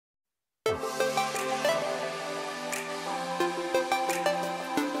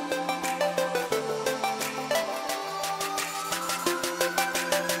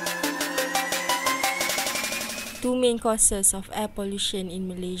main causes of air pollution in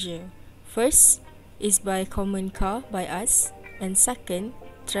Malaysia. First is by common car by us, and second,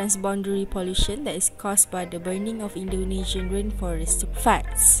 transboundary pollution that is caused by the burning of Indonesian rainforest.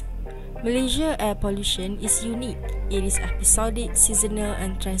 Facts: Malaysia air pollution is unique. It is episodic, seasonal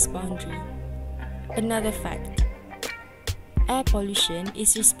and transboundary. Another fact: air pollution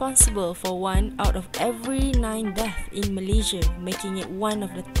is responsible for 1 out of every 9 deaths in Malaysia, making it one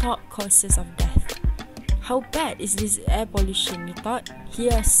of the top causes of death. How bad is this air pollution, you thought?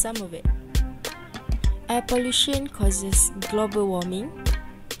 Here are some of it. Air pollution causes global warming,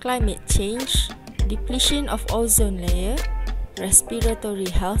 climate change, depletion of ozone layer, respiratory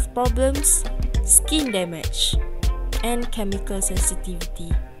health problems, skin damage, and chemical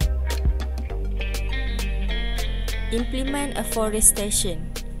sensitivity. Implement afforestation.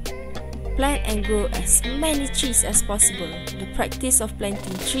 Plant and grow as many trees as possible. The practice of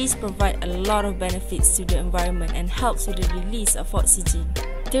planting trees provides a lot of benefits to the environment and helps with the release of oxygen.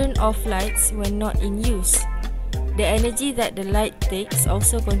 Turn off lights when not in use. The energy that the light takes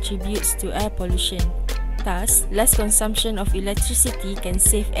also contributes to air pollution. Thus, less consumption of electricity can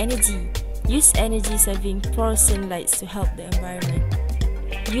save energy. Use energy-saving fluorescent lights to help the environment.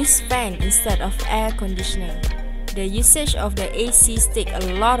 Use fan instead of air conditioner. The usage of the ACs takes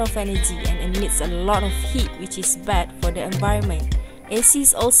a lot of energy and emits a lot of heat, which is bad for the environment.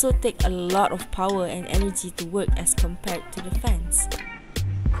 ACs also take a lot of power and energy to work as compared to the fans.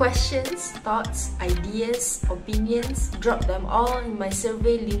 Questions, thoughts, ideas, opinions, drop them all in my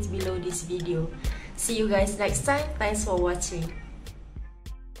survey links below this video. See you guys next time. Thanks for watching.